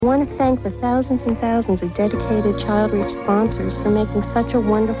I want to thank the thousands and thousands of dedicated Child Reach sponsors for making such a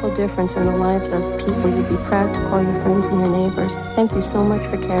wonderful difference in the lives of people you'd be proud to call your friends and your neighbors. Thank you so much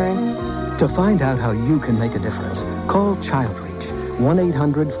for caring. To find out how you can make a difference, call Child Reach,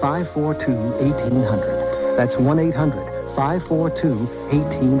 1-800-542-1800. That's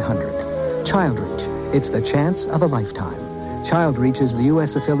 1-800-542-1800. Child Reach, it's the chance of a lifetime. Child Reach is the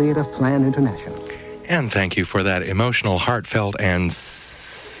U.S. affiliate of Plan International. And thank you for that emotional, heartfelt, and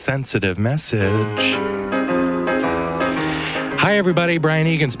sensitive message. Hi, everybody. Brian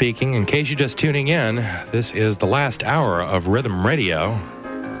Egan speaking. In case you're just tuning in, this is the last hour of Rhythm Radio.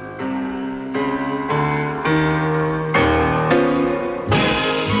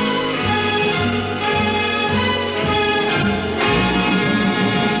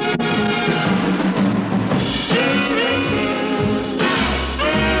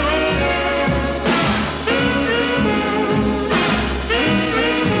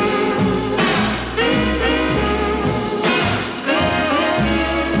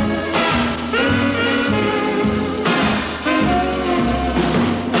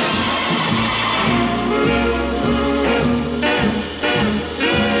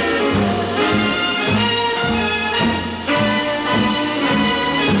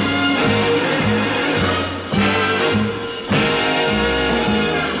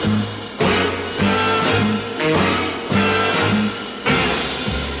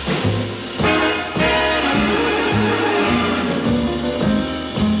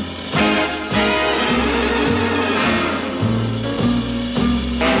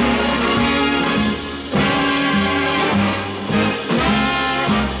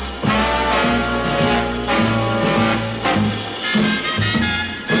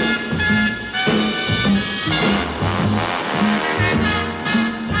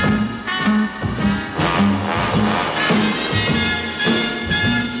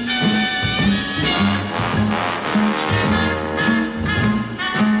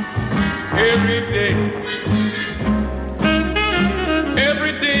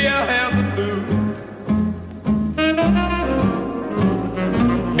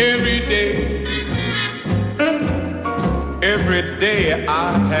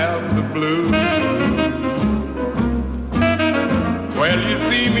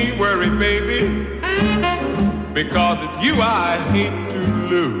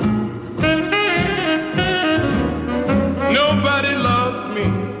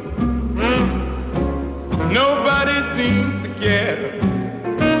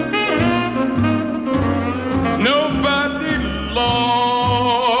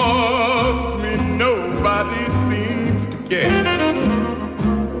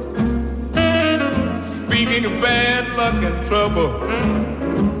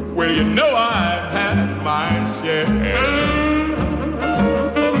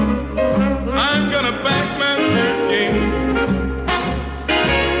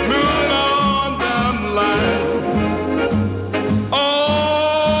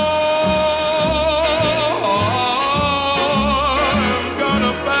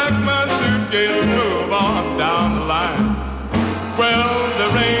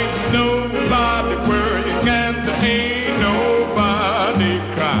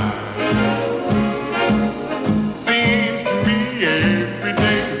 See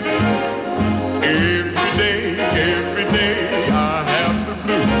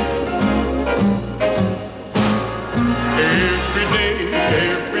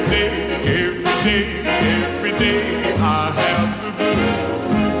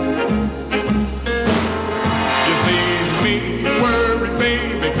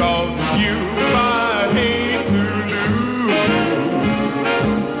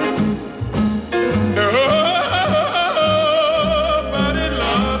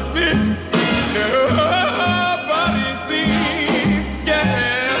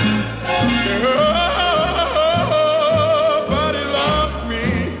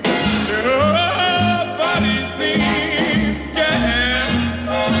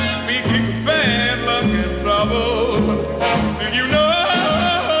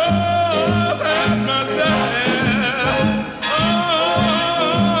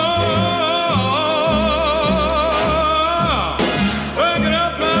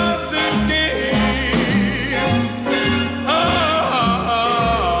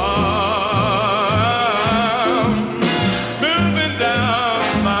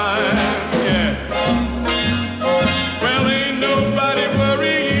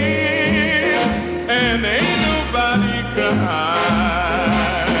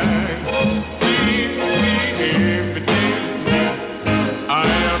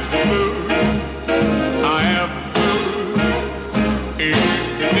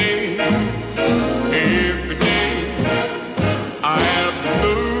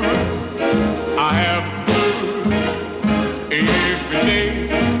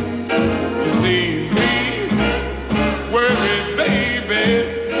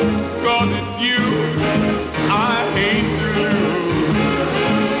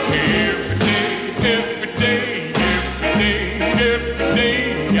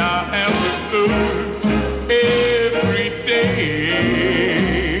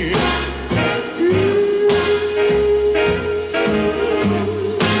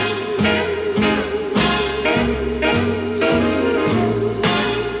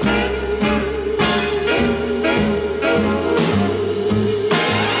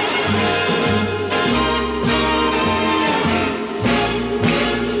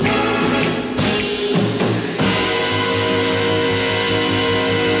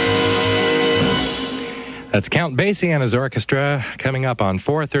That's Count Basie and his orchestra coming up on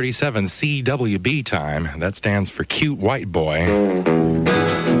 4:37 CWB time. That stands for Cute White Boy.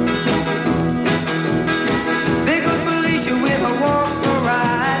 There goes Felicia with her walk so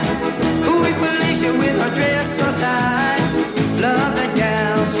right. Ooh, Felicia with her dress so tight. Love that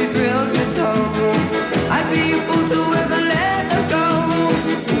gal, she thrills me so. I'd be a fool to ever let her go.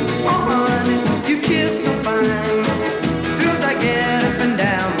 Oh, honey, you kiss so fine. Thrills I get up and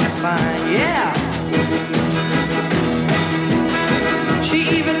down my spine, yeah. She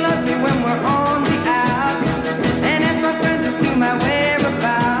even loves me when we're on the outs, and asks my friends as to my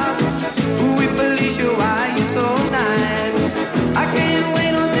whereabouts. Ooh, Felicia, why you so nice? I can't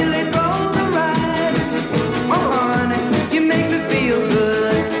wait until they throw the rice. Oh, honey, you make me feel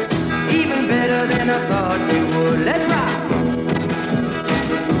good, even better than I thought you would. Let's rock.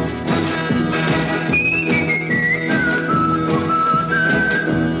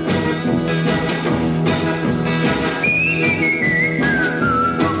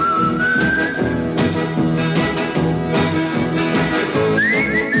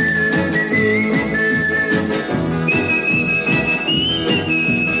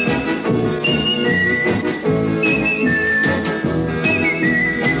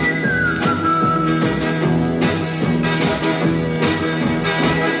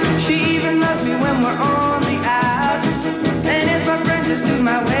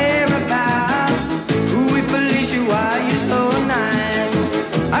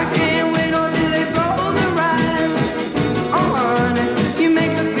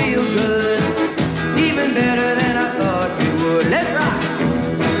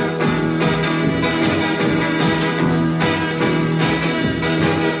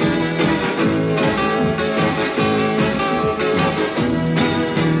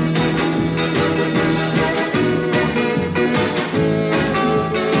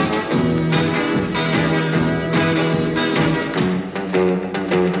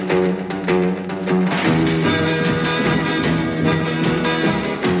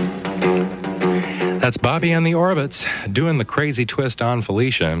 Bobby and the Orbits doing the crazy twist on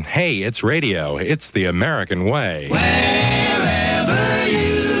Felicia. Hey, it's radio. It's the American way. Wherever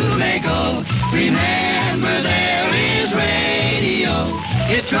you may go, remember there is radio.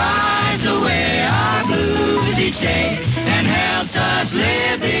 It drives away our blues each day and helps us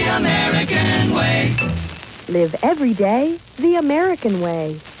live the American way. Live every day the American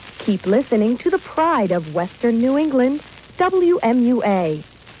way. Keep listening to the pride of Western New England, WMUA,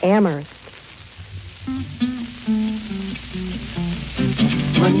 Amherst.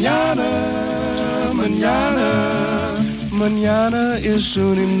 Mañana, mañana, mañana is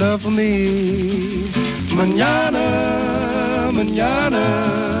soon enough for me. Mañana, mañana,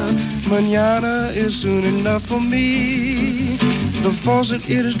 mañana is soon enough for me. The faucet,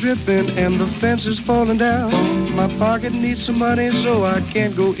 it is dripping and the fence is falling down. My pocket needs some money so I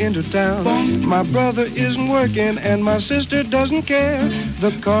can't go into town. My brother isn't working and my sister doesn't care.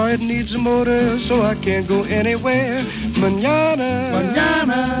 The car, it needs a motor so I can't go anywhere. Mañana,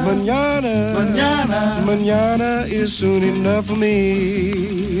 mañana, mañana, mañana, mañana is soon enough for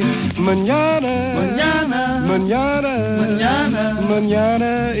me. Mañana, mañana, mañana, mañana,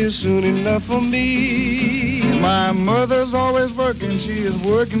 mañana is soon enough for me. My mother's always working, she is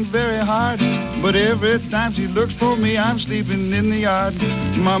working very hard. But every time she looks for me, I'm sleeping in the yard.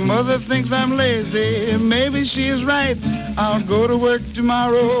 My mother thinks I'm lazy, maybe she is right. I'll go to work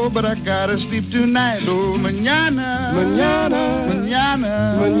tomorrow, but I gotta sleep tonight. Oh, mañana, mañana,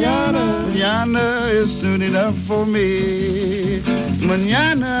 mañana, mañana, mañana is soon enough for me.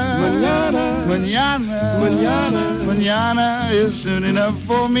 Mañana, mañana, mañana, mañana, mañana is soon enough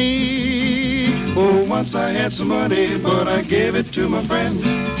for me. Oh, once I had some money, but I gave it to my friend.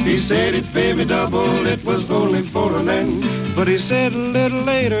 He said he'd pay me double, it was only for an end. But he said a little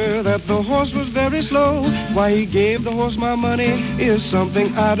later that the horse was very slow. Why he gave the horse my money is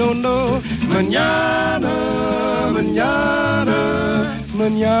something I don't know. Mañana, mañana,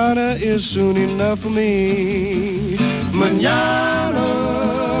 mañana is soon enough for me.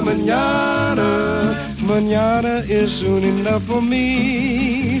 Mañana, mañana, mañana is soon enough for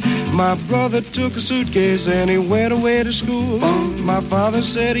me. My brother took a suitcase and he went away to school. My father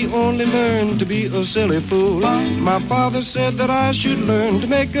said he only learned to be a silly fool. My father said that I should learn to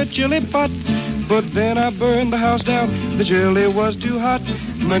make a chili pot. But then I burned the house down, the chili was too hot.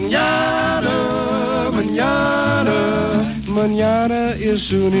 Mañana, mañana, mañana is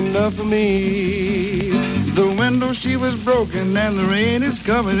soon enough for me. The window, she was broken and the rain is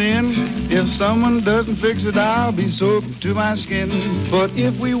coming in. If someone doesn't fix it, I'll be soaked to my skin. But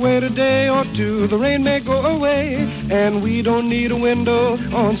if we wait a day or two, the rain may go away, and we don't need a window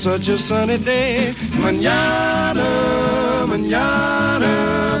on such a sunny day. Mañana,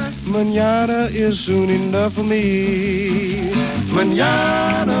 mañana, mañana is soon enough for me.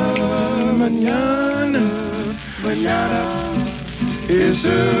 Mañana, mañana, mañana is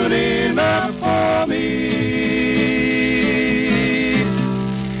soon enough for me.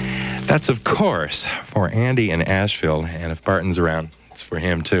 That's, of course, for Andy in Asheville, and if Barton's around, it's for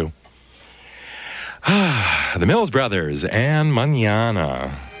him, too. The Mills Brothers and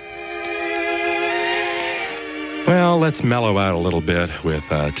Mañana. Well, let's mellow out a little bit with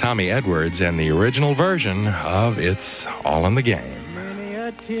Tommy Edwards and the original version of It's All in the Game. Many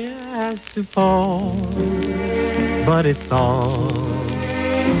a tear has to fall, but it's all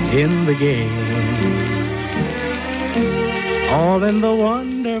in the game. All in the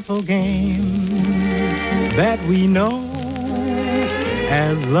wonderful game that we know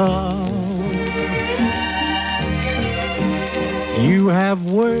as love. You have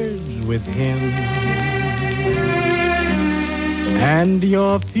words with him, and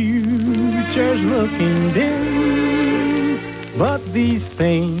your future's looking dim. But these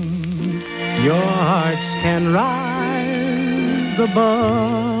things your hearts can rise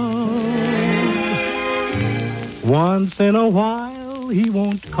above. Once in a while he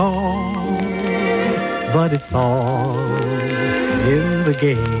won't call, but it's all in the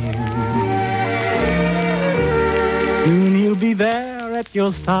game. Soon he'll be there at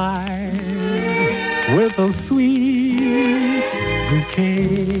your side with a sweet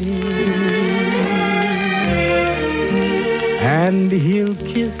bouquet, and he'll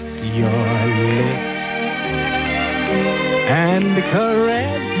kiss your lips and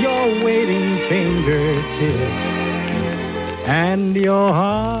caress your waiting fingertips, and your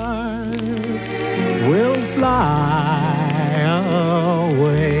heart will fly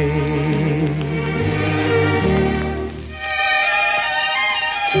away.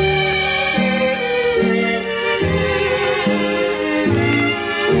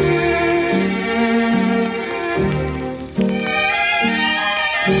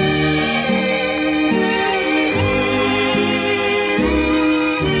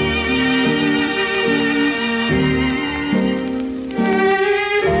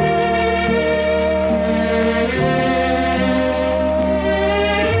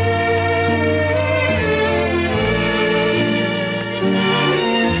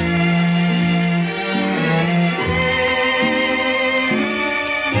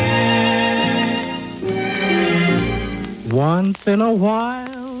 Once in a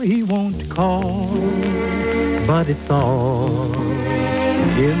while he won't call, but it's all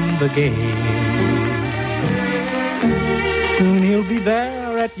in the game. Soon he'll be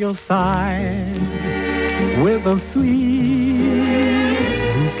there at your side with a sweet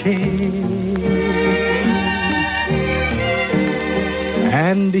bouquet,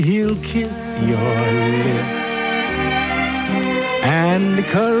 and he'll kiss your lips and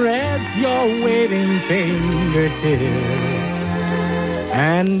caress your waiting fingertips,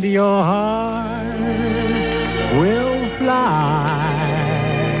 and your heart will fly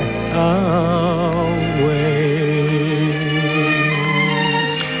away.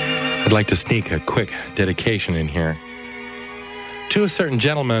 I'd like to sneak a quick dedication in here to a certain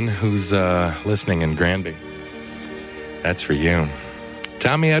gentleman who's listening in Granby. That's for you.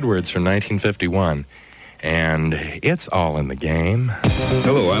 Tommy Edwards from 1951. And It's All in the Game.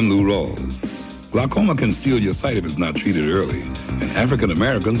 Hello, I'm Lou Rawls. Glaucoma can steal your sight if it's not treated early, and African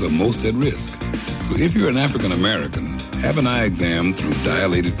Americans are most at risk. So if you're an African American, have an eye exam through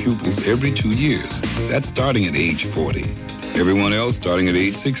dilated pupils every 2 years. That's starting at age 40. Everyone else starting at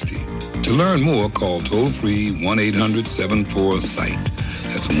age 60. To learn more, call toll-free 1-800-74-SIGHT.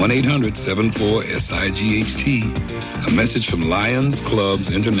 That's That's 1-800-74-SIGHT. A message from Lions Clubs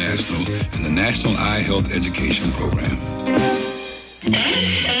International and the National Eye Health Education Program.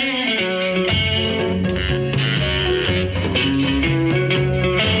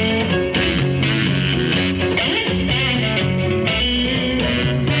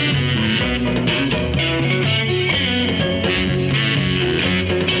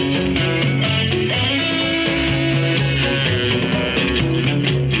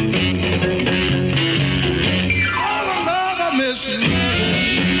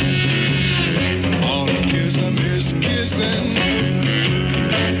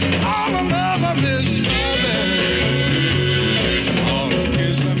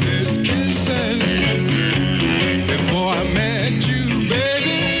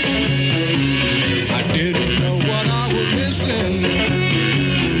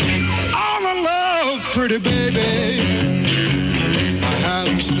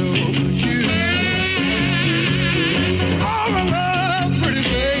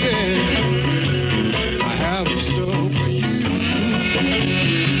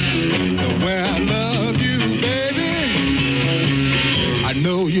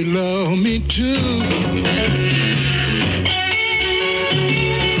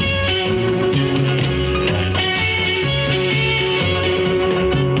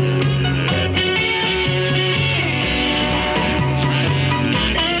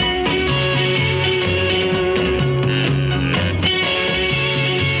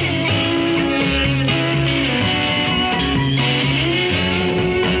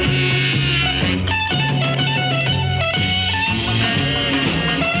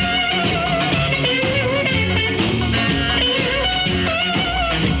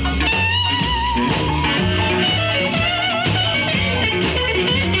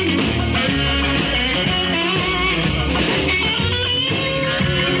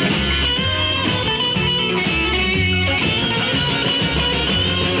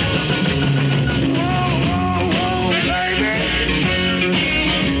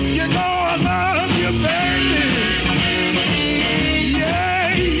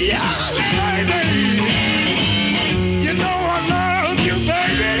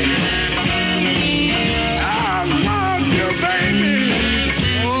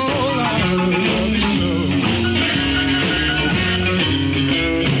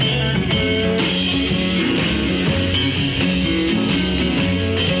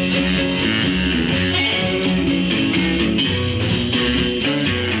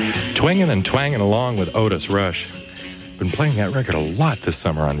 And twanging along with Otis Rush. Been playing that record a lot this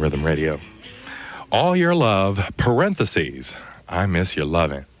summer on Rhythm Radio. All Your Love, parentheses, I Miss Your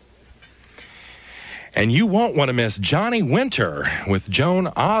Lovin'. And you won't want to miss Johnny Winter with Joan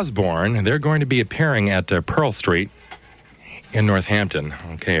Osborne. They're going to be appearing at Pearl Street in Northampton.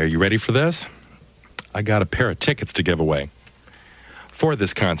 Okay, are you ready for this? I got a pair of tickets to give away for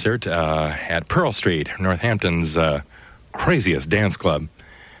this concert at Pearl Street, Northampton's craziest dance club.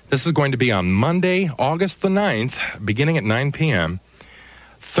 This is going to be on Monday, August the 9th, beginning at 9 p.m.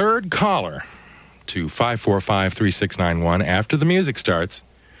 Third caller to 545-3691 after the music starts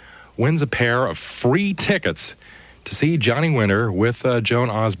wins a pair of free tickets to see Johnny Winter with Joan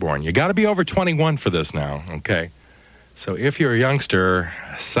Osborne. You got to be over 21 for this now, okay? So if you're a youngster,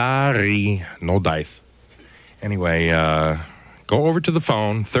 sorry, no dice. Anyway, go over to the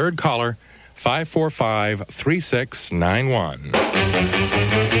phone, third caller,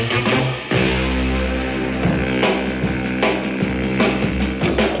 545-3691.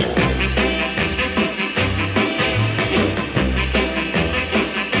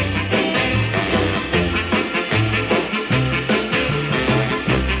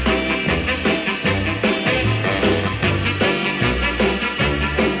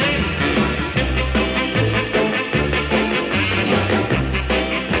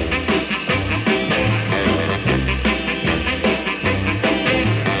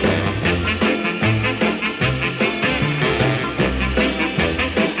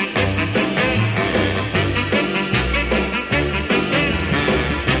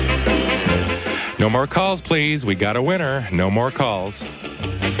 No more calls, please. We got a winner. No more calls.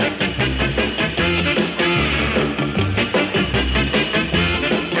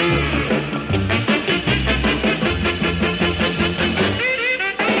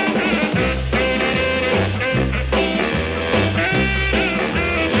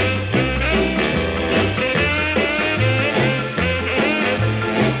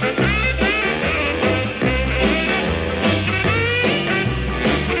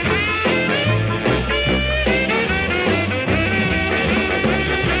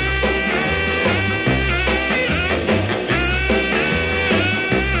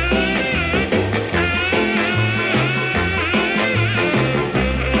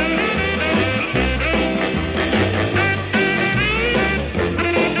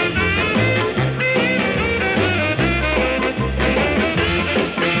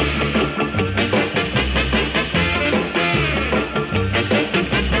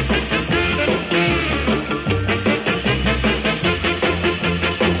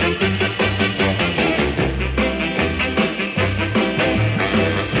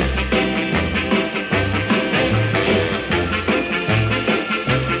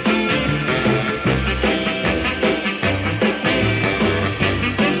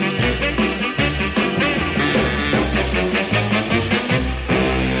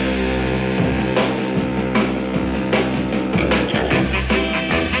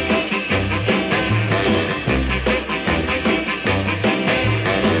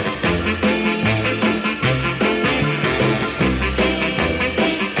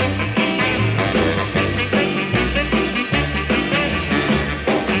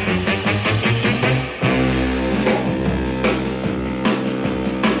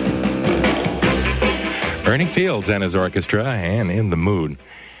 Ernie Fields and his orchestra, and In the Mood.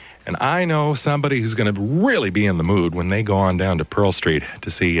 And I know somebody who's going to really be in the mood when they go on down to Pearl Street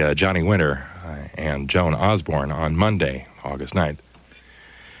to see Johnny Winter and Joan Osborne on Monday, August 9th.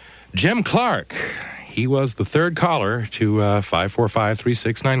 Jim Clark, he was the third caller to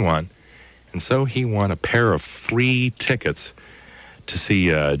 545-3691, and so he won a pair of free tickets to see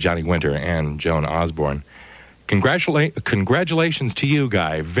Johnny Winter and Joan Osborne. Congratulations to you,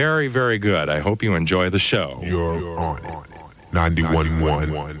 Guy. Very, very good. I hope you enjoy the show. You're on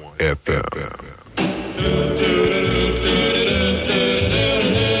 91.1 FM.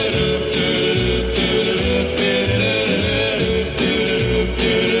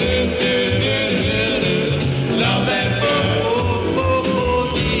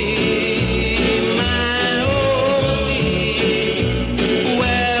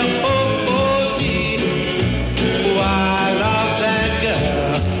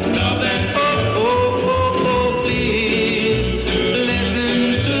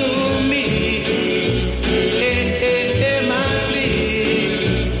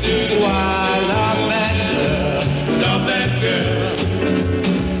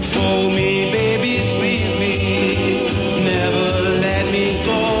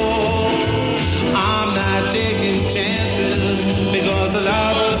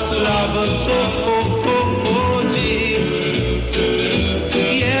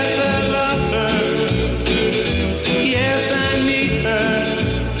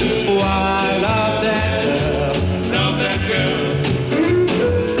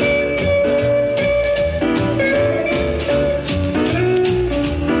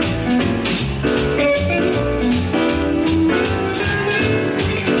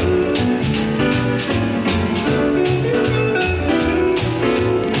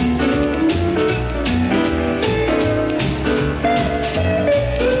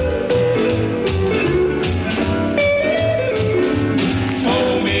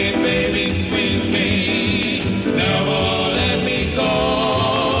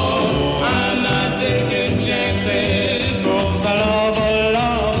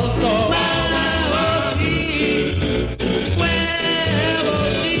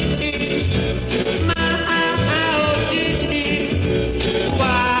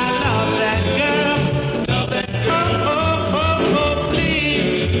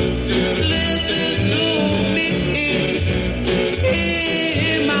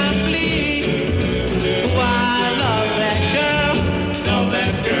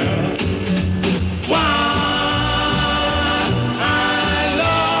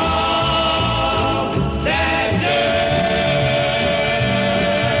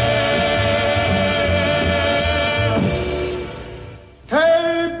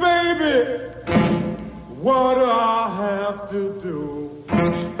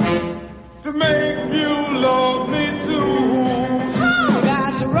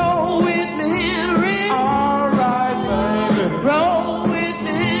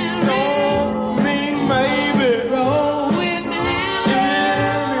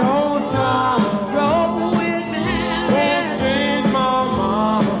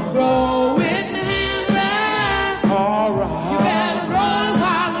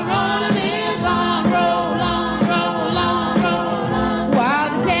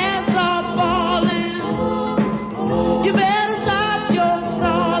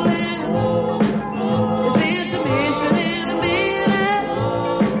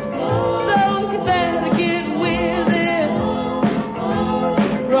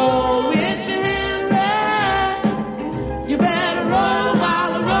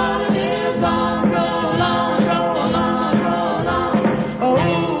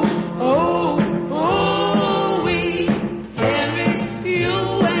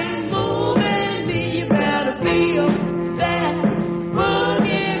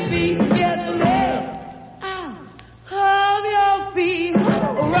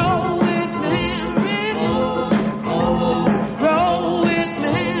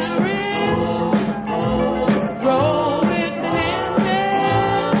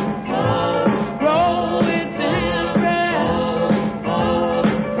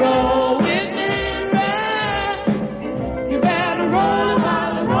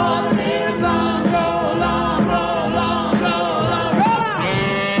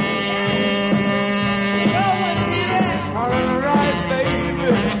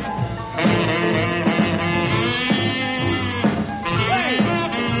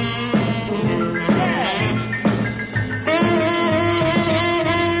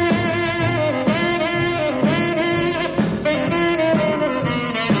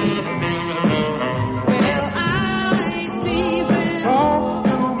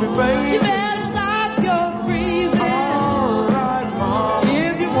 You better stop your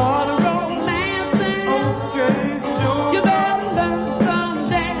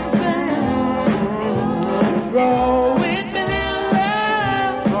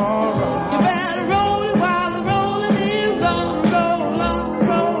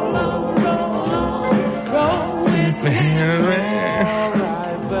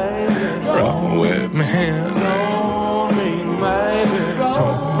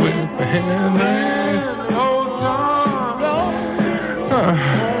home with Henry.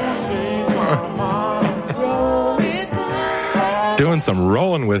 Doing some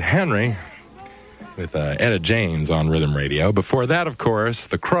rolling with Henry with Etta James on Rhythm Radio. Before that, of course,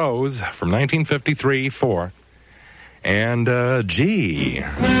 The Crows from 1953-4. And G.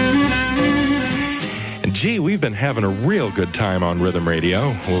 And G, we've been having a real good time on Rhythm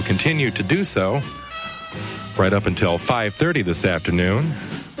Radio. We'll continue to do so right up until 5:30 this afternoon.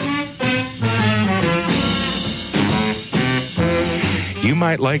 You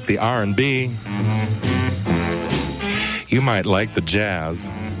might like the R&B. You might like the jazz.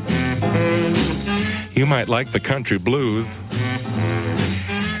 You might like the country blues.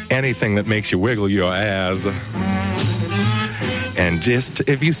 Anything that makes you wiggle your ass. And just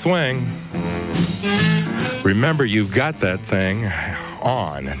if you swing, remember you've got that thing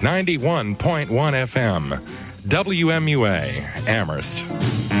on 91.1 FM, WMUA, Amherst.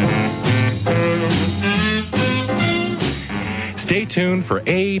 Stay tuned for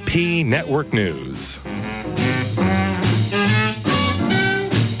AP Network News.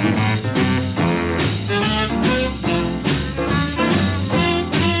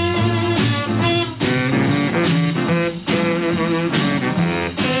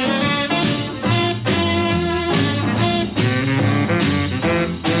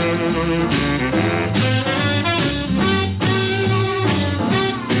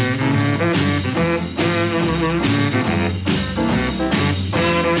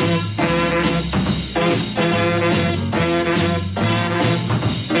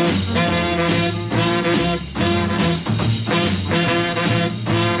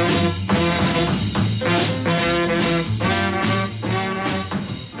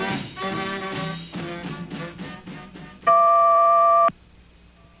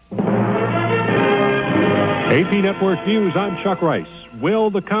 AP Network News, I'm Chuck Rice. Will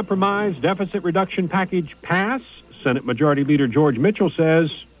the compromise deficit reduction package pass? Senate Majority Leader George Mitchell says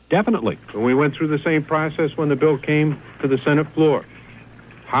definitely. We went through the same process when the bill came to the Senate floor.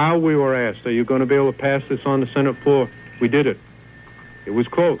 How we were asked, are you going to be able to pass this on the Senate floor? We did it. It was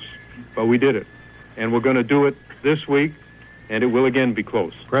close, but we did it. And we're going to do it this week, and it will again be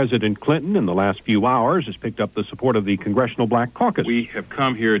close. President Clinton, in the last few hours, has picked up the support of the Congressional Black Caucus. We have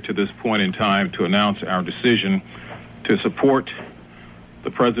come here to this point in time to announce our decision to support the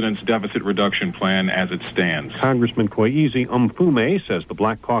President's deficit reduction plan as it stands. Congressman Koizi Mfume says the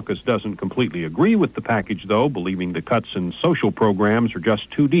Black Caucus doesn't completely agree with the package, though, believing the cuts in social programs are just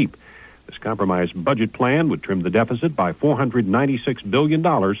too deep. This compromise budget plan would trim the deficit by $496 billion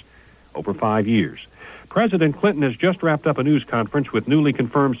over 5 years. President Clinton has just wrapped up a news conference with newly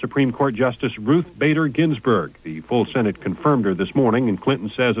confirmed Supreme Court Justice Ruth Bader Ginsburg. The full Senate confirmed her this morning, and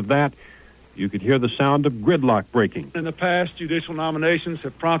Clinton says of that, you could hear the sound of gridlock breaking. In the past, judicial nominations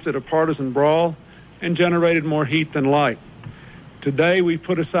have prompted a partisan brawl and generated more heat than light. Today, we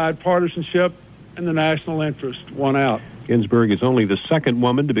put aside partisanship and the national interest won out. Ginsburg is only the second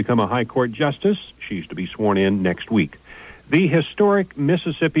woman to become a high court justice. She's to be sworn in next week. The historic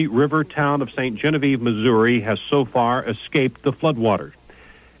Mississippi River town of St. Genevieve, Missouri, has so far escaped the floodwaters,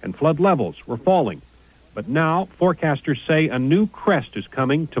 and flood levels were falling. But now, forecasters say a new crest is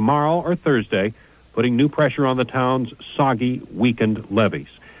coming tomorrow or Thursday, putting new pressure on the town's soggy, weakened levees.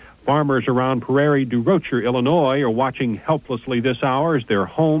 Farmers around Prairie du Rocher, Illinois, are watching helplessly this hour as their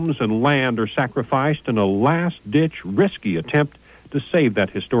homes and land are sacrificed in a last-ditch, risky attempt to save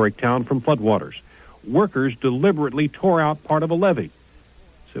that historic town from floodwaters. Workers deliberately tore out part of a levee.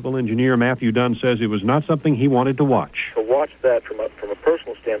 Civil engineer Matthew Dunn says it was not something he wanted to watch. To watch that from a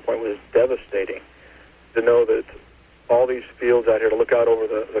personal standpoint was devastating. To know that all these fields out here, to look out over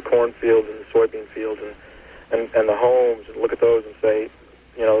the cornfields and the soybean fields and the homes, and look at those and say,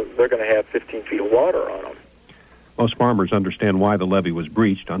 you know, they're going to have 15 feet of water on them. Most farmers understand why the levee was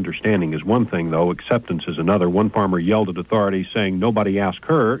breached. Understanding is one thing, though. Acceptance is another. One farmer yelled at authorities, saying, nobody asked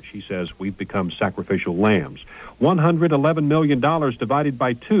her. She says, we've become sacrificial lambs. $111 million divided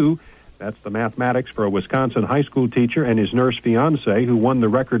by 2. That's the mathematics for a Wisconsin high school teacher and his nurse fiancé who won the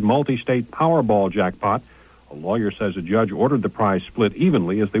record multi-state Powerball jackpot. A lawyer says a judge ordered the prize split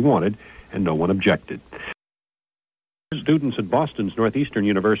evenly as they wanted, and no one objected. Students at Boston's Northeastern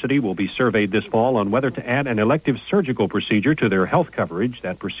University will be surveyed this fall on whether to add an elective surgical procedure to their health coverage.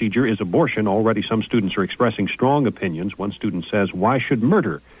 That procedure is abortion. Already some students are expressing strong opinions. One student says, why should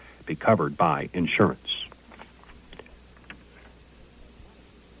murder be covered by insurance?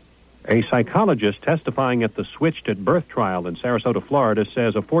 A psychologist testifying at the Switched at Birth trial in Sarasota, Florida,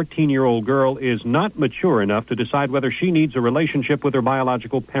 says a 14-year-old girl is not mature enough to decide whether she needs a relationship with her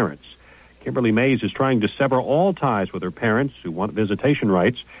biological parents. Kimberly Mays is trying to sever all ties with her parents who want visitation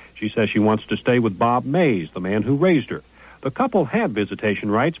rights. She says she wants to stay with Bob Mays, the man who raised her. The couple had visitation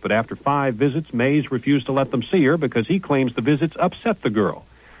rights, but after 5 visits, Mays refused to let them see her because he claims the visits upset the girl.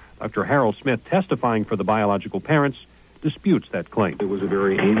 Dr. Harold Smith, testifying for the biological parents, disputes that claim. It was a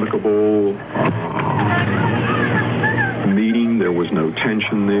very amicable meeting. There was no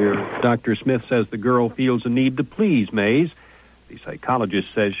tension there. Dr. Smith says the girl feels a need to please Mays. The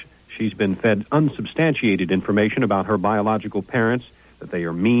psychologist says she's been fed unsubstantiated information about her biological parents, that they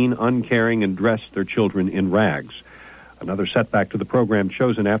are mean, uncaring, and dress their children in rags. Another setback to the program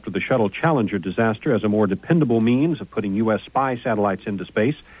chosen after the Shuttle Challenger disaster as a more dependable means of putting U.S. spy satellites into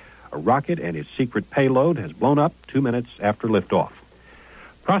space. A rocket and its secret payload has blown up 2 minutes after liftoff.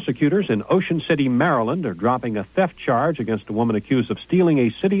 Prosecutors in Ocean City, Maryland, are dropping a theft charge against a woman accused of stealing a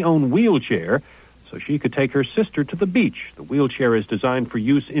city-owned wheelchair so she could take her sister to the beach. The wheelchair is designed for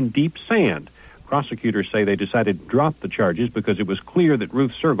use in deep sand. Prosecutors say they decided to drop the charges because it was clear that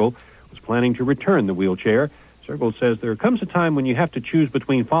Ruth Sergel was planning to return the wheelchair. Sergel says there comes a time when you have to choose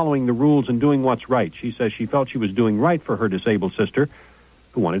between following the rules and doing what's right. She says she felt she was doing right for her disabled sister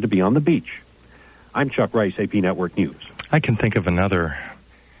who wanted to be on the beach. I'm Chuck Rice, AP Network News. I can think of another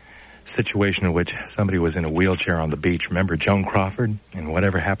situation in which somebody was in a wheelchair on the beach. Remember Joan Crawford and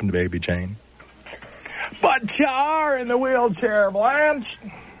Whatever Happened to Baby Jane? But you are in the wheelchair, Blanche.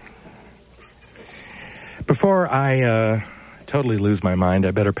 Before I totally lose my mind,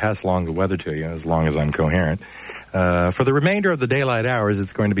 I better pass along the weather to you as long as I'm coherent. For the remainder of the daylight hours,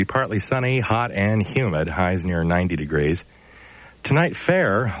 it's going to be partly sunny, hot, and humid, highs near 90 degrees. Tonight,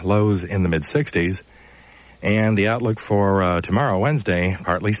 fair, lows in the mid-60s. And the outlook for tomorrow, Wednesday,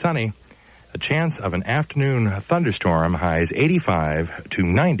 partly sunny. A chance of an afternoon thunderstorm, highs 85 to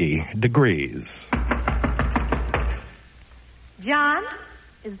 90 degrees. John,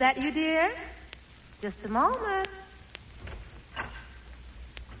 is that you, dear? Just a moment.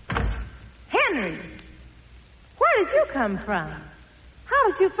 Henry, where did you come from? How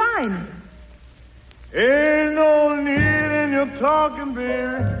did you find me? Ain't no need in your talking,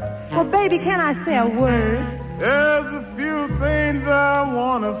 baby. Well, baby, can I say a word? There's a few things I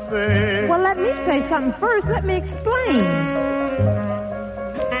want to say. Well, let me say something first. Let me explain.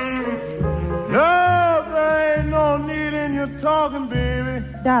 No, there ain't no need in your talking, baby.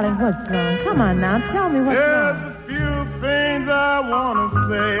 Darling, what's wrong? Come on now, tell me what's wrong. There's a few things I want to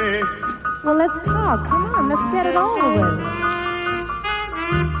say. Well, let's talk. Come on, let's get it over with.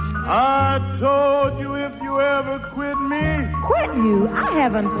 I told you if you ever quit me. Quit you? I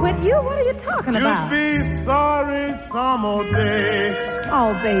haven't quit you. What are you talking about? You'll be sorry some more day.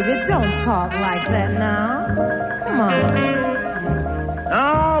 Oh, baby, don't talk like that now. Come on.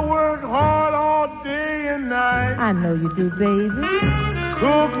 I work hard all day and night. I know you do, baby.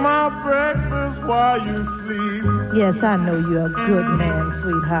 Cook my breakfast while you sleep. Yes, I know you're a good man,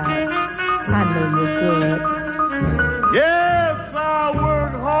 sweetheart. I know you're good. Yes, I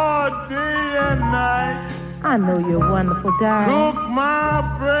work hard day and night. I know you're wonderful, darling. Cook my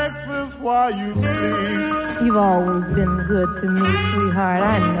breakfast while you sleep. You've always been good to me, sweetheart.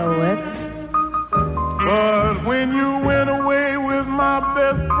 I know it. But when you went away with my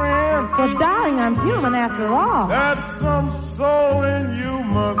best friend... Well, darling, I'm human after all. That's some soul in you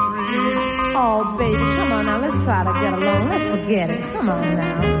must read. Oh, baby, come on now. Let's try to get along. Let's forget it. Come on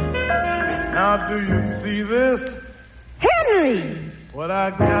now. Now, do you see this? Henry! What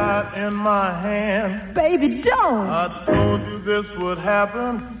I got in my hand. Baby, don't. I told you this would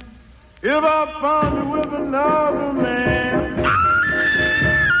happen if I found you with another man.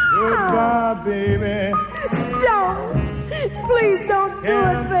 Goodbye, baby. Don't. Please don't do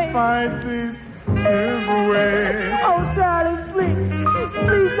it, baby. Fight these tears away. Oh, darling, please.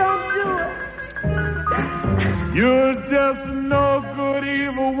 Please don't do it. You're just a no good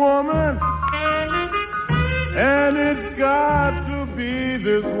evil woman. And it's got to be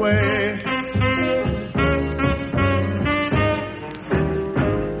this way.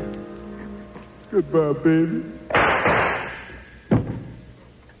 Goodbye, baby.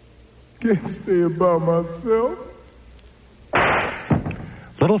 Can't stay by myself.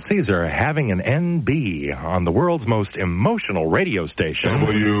 Little Caesar having an NB on the world's most emotional radio station.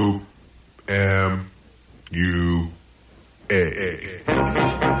 WMUA.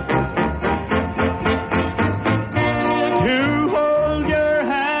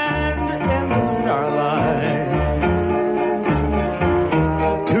 Starlight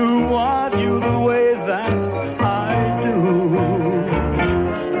to want you the way that I do.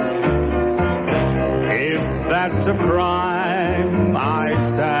 If that's a crime, I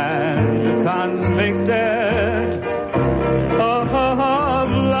stand convicted of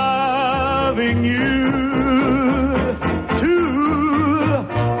love.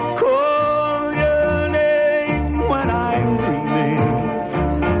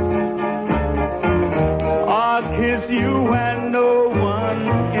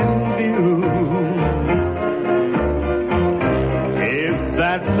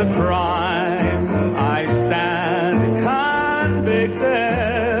 that's a crime, I stand convicted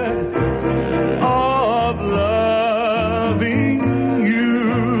of loving you.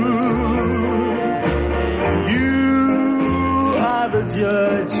 You are the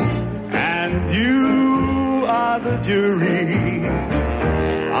judge and you are the jury.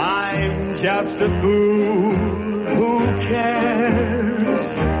 I'm just a fool who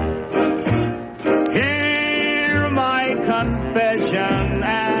cares. Hear my confession,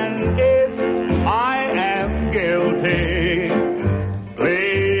 and if I am guilty,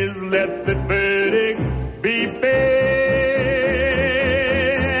 please let the verdict be fair.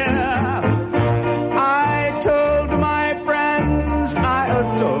 I told my friends I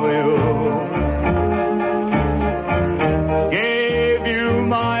adore you, gave you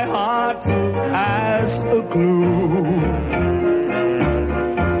my heart as a clue.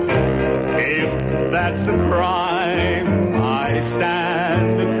 If that's a crime, I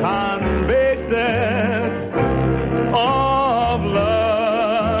stand convicted of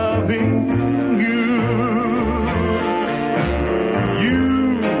loving you. You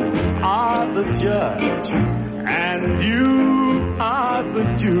are the judge and you are the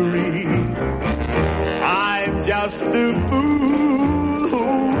jury. I'm just a fool who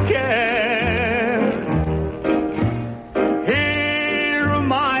cares. Hear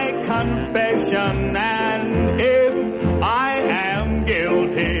my confession, and if I am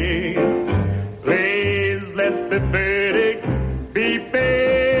guilty, please let the verdict be fair.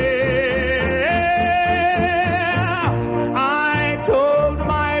 I told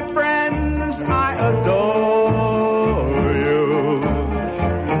my friends I adore you,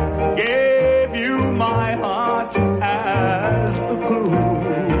 gave you my heart as a clue.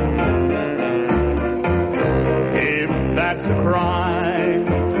 If that's a crime,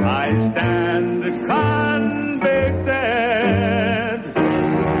 I stand convicted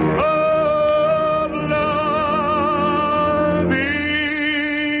of loving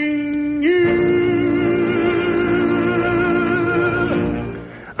you.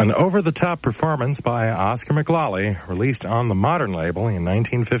 An over-the-top performance by Oscar McLollie, released on the Modern label in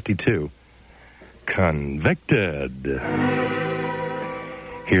 1952. Convicted.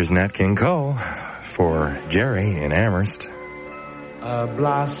 Here's Nat King Cole for Jerry in Amherst. A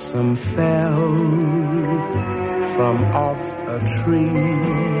blossom fell from off a tree.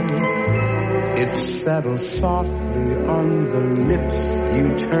 It settled softly on the lips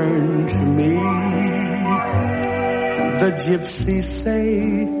you turned to me. The gypsies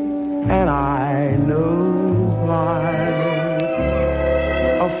say, and I know why,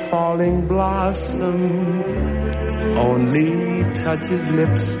 a falling blossom only touches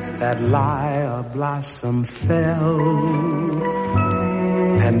lips that lie. A blossom fell,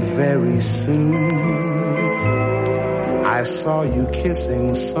 and very soon I saw you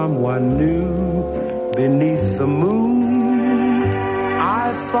kissing someone new beneath the moon.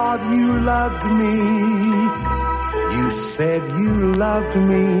 I thought you loved me. You said you loved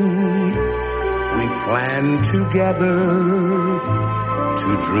me. We planned together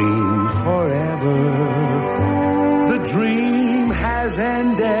to dream forever. The dream has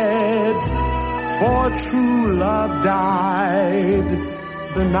ended, for true love died.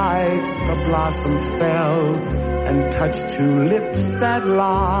 The night a blossom fell and touched two lips that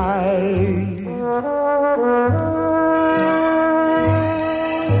lied.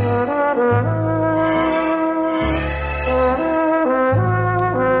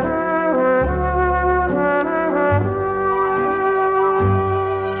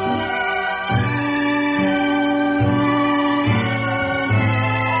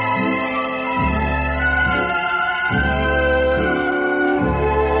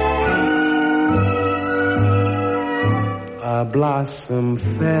 A blossom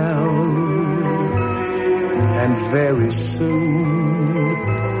fell, and very soon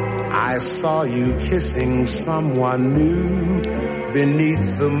I saw you kissing someone new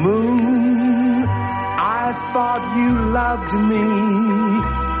beneath the moon. I thought you loved me.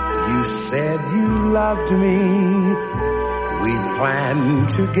 You said you loved me. We planned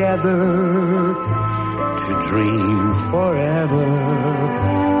together to dream forever.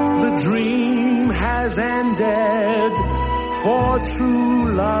 The dream has ended, for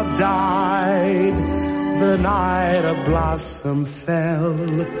true love died. The night a blossom fell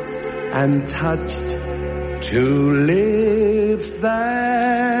and touched two lips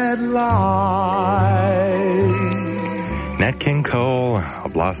that lied. Nat King Cole, A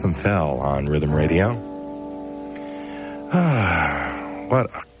Blossom Fell on Rhythm Radio. What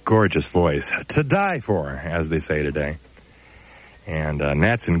a gorgeous voice. To die for, as they say today. And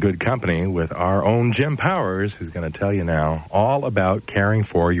Nat's in good company with our own Jim Powers, who's going to tell you now all about caring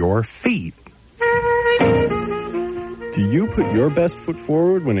for your feet. Do you put your best foot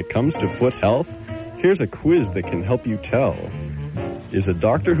forward when it comes to foot health? Here's a quiz that can help you tell. Is a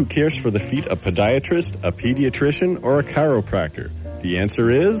doctor who cares for the feet a podiatrist, a pediatrician, or a chiropractor? The answer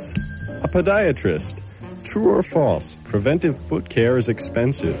is a podiatrist. True or false? Preventive foot care is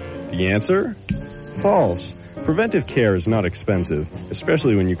expensive. The answer? False. Preventive care is not expensive,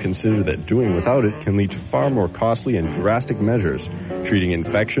 especially when you consider that doing without it can lead to far more costly and drastic measures, treating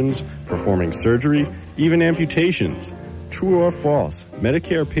infections, performing surgery, even amputations. True or false?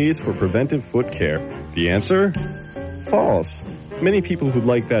 Medicare pays for preventive foot care. The answer? False. Many people who'd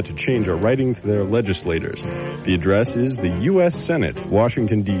like that to change are writing to their legislators. The address is the U.S. Senate,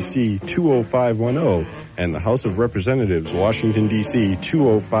 Washington, D.C. 20510, and the House of Representatives, Washington, D.C.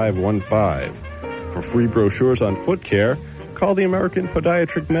 20515. For free brochures on foot care, call the American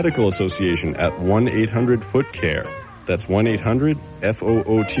Podiatric Medical Association at 1-800-FOOT-CARE. That's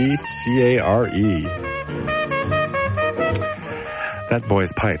 1-800-FOOTCARE. That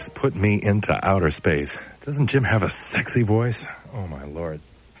boy's pipes put me into outer space. Doesn't Jim have a sexy voice? Oh, my Lord.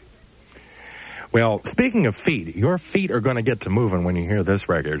 Well, speaking of feet, your feet are going to get to moving when you hear this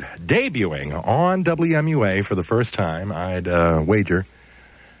record. Debuting on WMUA for the first time, I'd wager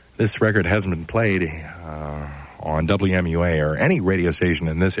this record hasn't been played on WMUA or any radio station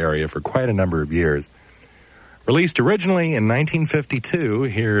in this area for quite a number of years. Released originally in 1952,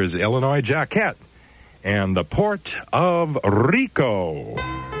 here's Illinois Jacquet and the Port of Rico.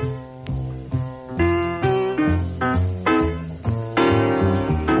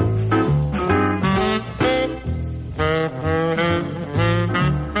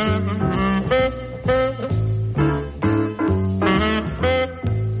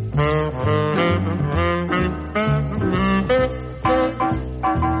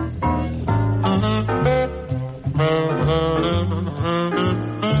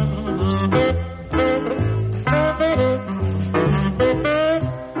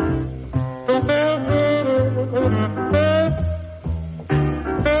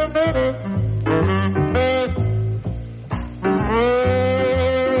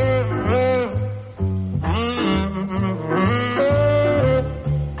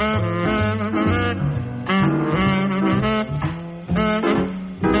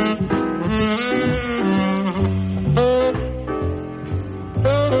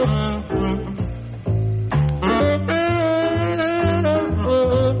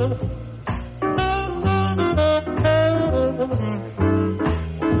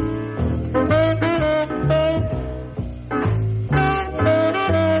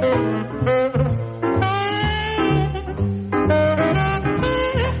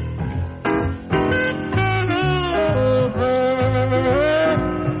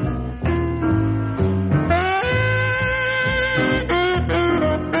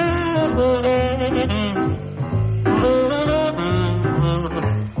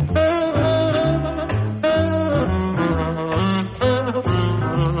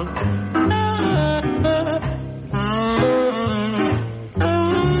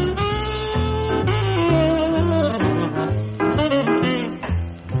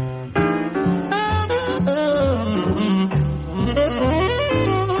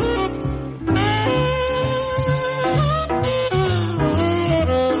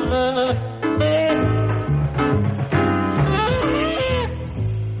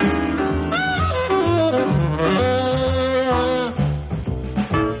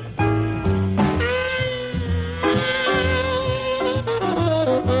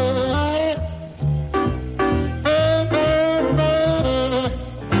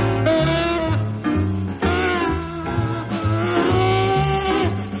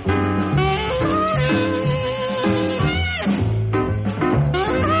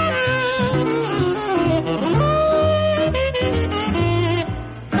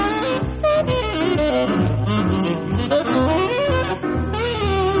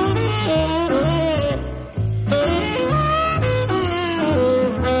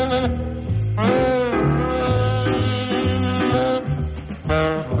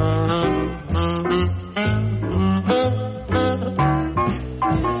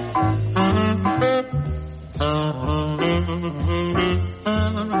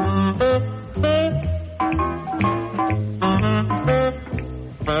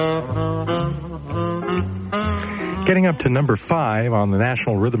 Getting up to number 5 on the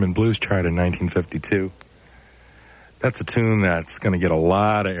National Rhythm and Blues chart in 1952. That's a tune that's going to get a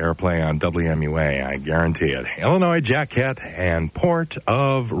lot of airplay on WMUA, I guarantee it. Illinois Jacquet and Port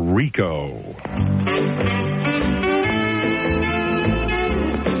of Rico.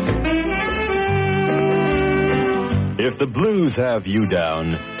 If the blues have you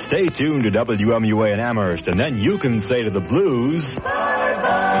down, stay tuned to WMUA in Amherst, and then you can say to the blues,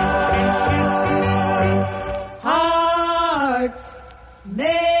 Hearts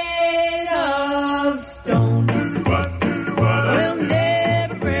made of stone will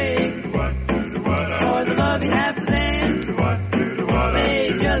never break. For the love you have for them,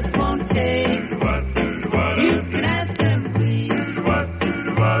 they just won't take. You can ask them, please,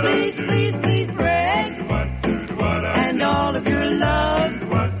 please, please, please break. And all of your love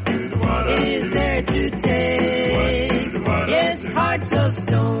is there to take. Yes, hearts of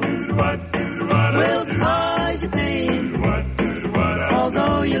stone will cause you pain.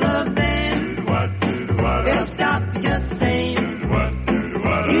 Although you love them, they'll stop you just the same.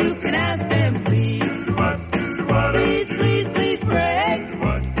 You can ask them, please, please, please, please break.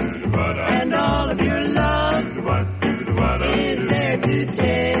 And all of your love is there to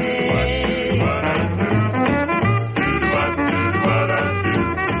take.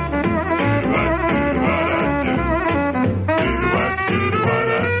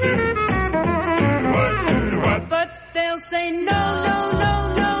 But they'll say no, no,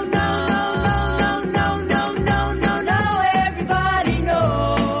 no, no, no, no, no, no, no, no, no, no. Everybody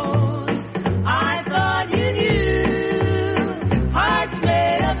knows. I thought you knew. Hearts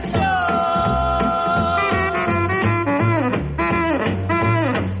made of stone.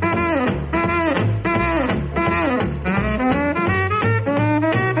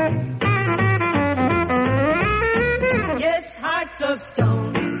 Yes, hearts of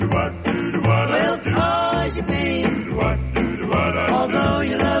stone will cause you pain. Although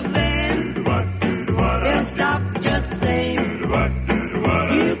you love them, they'll stop just the same.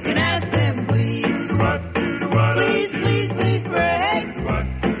 You can ask them, please, please, please, please break.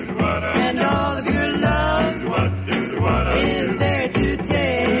 And all of your love is there to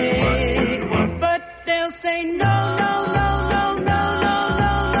take. But they'll say no, no, no, no, no, no,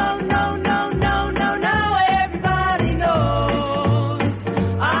 no, no, no, no, no, no. Everybody knows.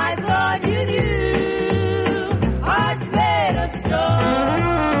 I thought you knew. Hearts made of stone.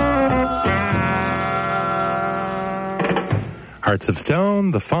 Hearts of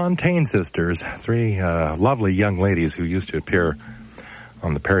Stone, the Fontane sisters, three lovely young ladies who used to appear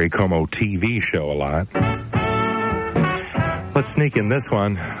on the Perry Como TV show a lot. Let's sneak in this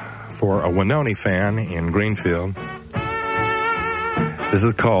one for a Wynonie fan in Greenfield. This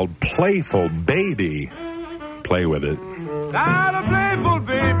is called Playful Baby. Play with it. Got a playful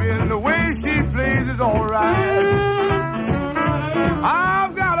baby, and the way she plays is alright.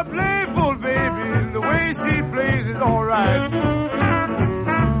 I've got a playful baby, and the way she plays is alright.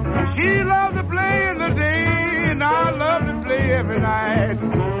 She loves to play in the day, and I love to play every night.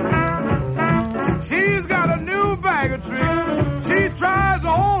 She's got a new bag of tricks, she tries the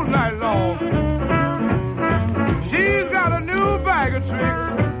whole night long. She's got a new bag of tricks,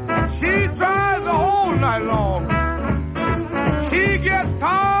 she tries the whole night long. She gets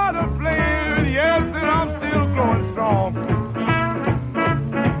tired of playing, yes, and I'm still going strong.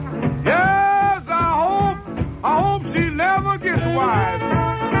 Yes, I hope she never gets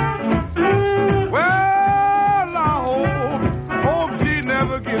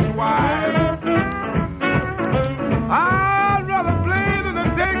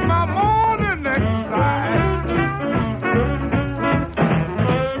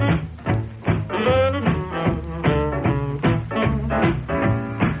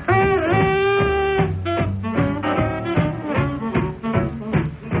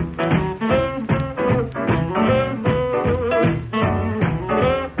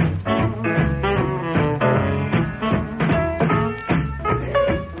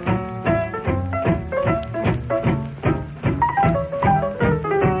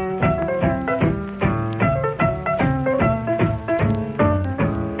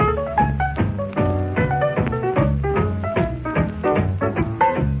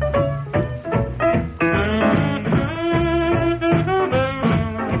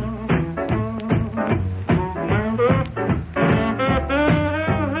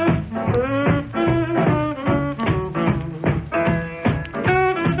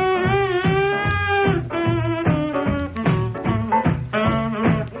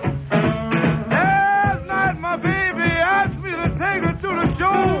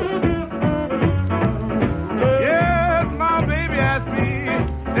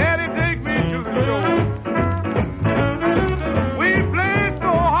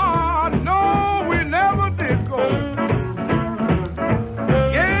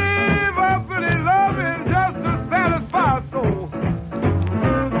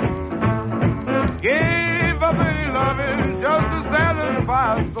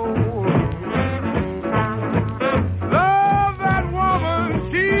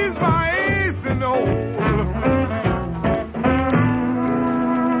my ace in the hole.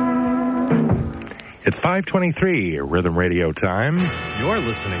 It's 5:23, Rhythm Radio time. You're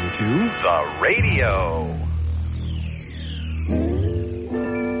listening to The Radio.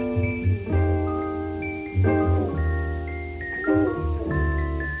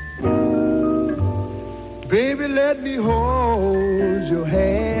 Baby, let me hold your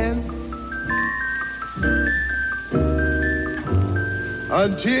hand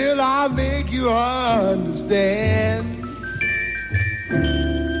until I make you understand.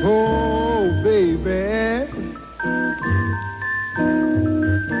 Oh, baby,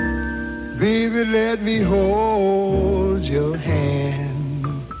 baby, let me hold your hand.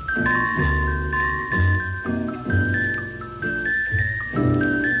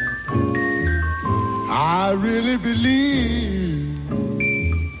 I really believe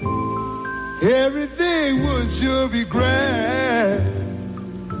everything would sure be grand.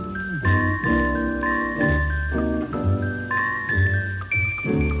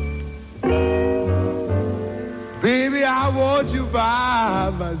 Baby, I want you by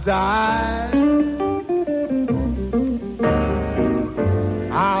my side.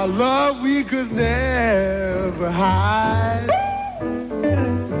 Our love we could never hide.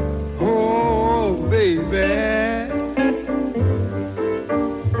 Baby,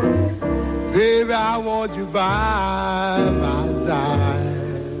 baby, I want you by my side.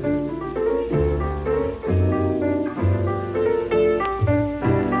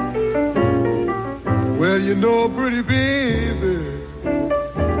 Well, you know, pretty baby,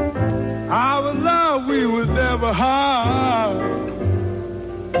 our love we would never hide.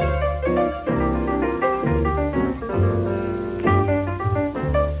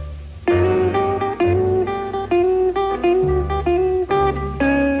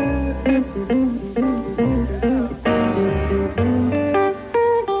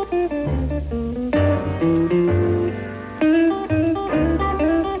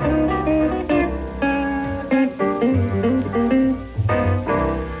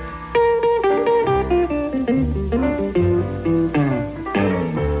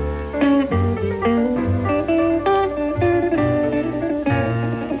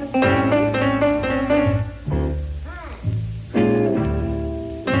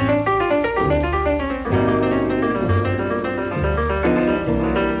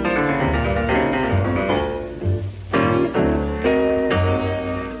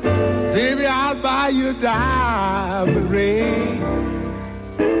 Diamond ring,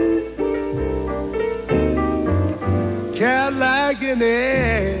 Cadillac and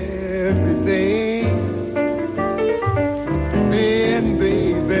everything. Then,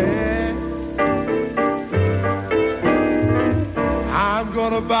 baby, I'm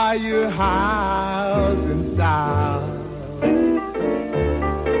gonna buy you a house in style.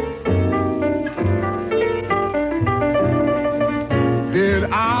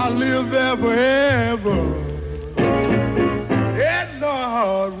 Then I'll live there forever.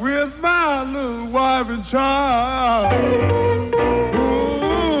 With my little wife and child. Ooh,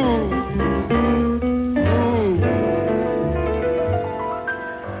 ooh.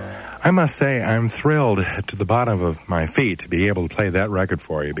 I must say I'm thrilled to the bottom of my feet to be able to play that record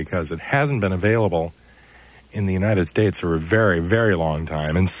for you because it hasn't been available in the United States for a very, very long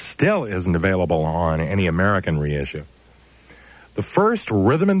time and still isn't available on any American reissue. The first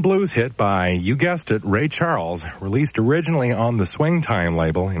rhythm and blues hit by, you guessed it, Ray Charles, released originally on the Swing Time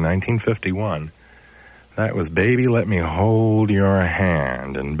label in 1951. That was Baby Let Me Hold Your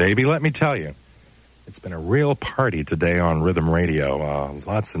Hand. And baby, let me tell you, it's been a real party today on Rhythm Radio.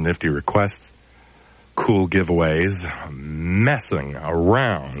 Lots of nifty requests, cool giveaways, messing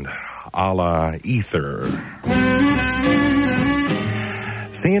around a la Ether.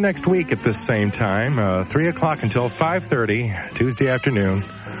 See you next week at this same time, 3 o'clock until 5:30, Tuesday afternoon.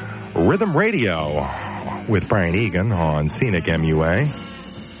 Rhythm Radio with Brian Egan on Scenic MUA.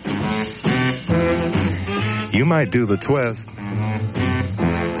 You might do the twist.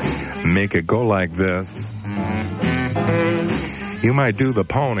 Make it go like this. You might do the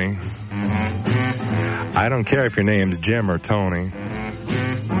pony. I don't care if your name's Jim or Tony.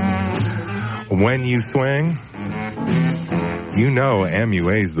 When you swing, you know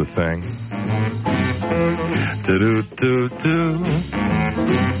MUA's the thing. Do-do-do-do.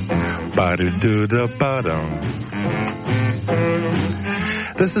 Ba-do-do-da-ba-dum.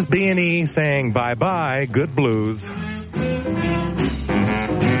 This is B&E saying bye-bye, good blues.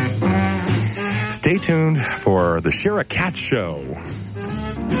 Stay tuned for the Shira Cat Show.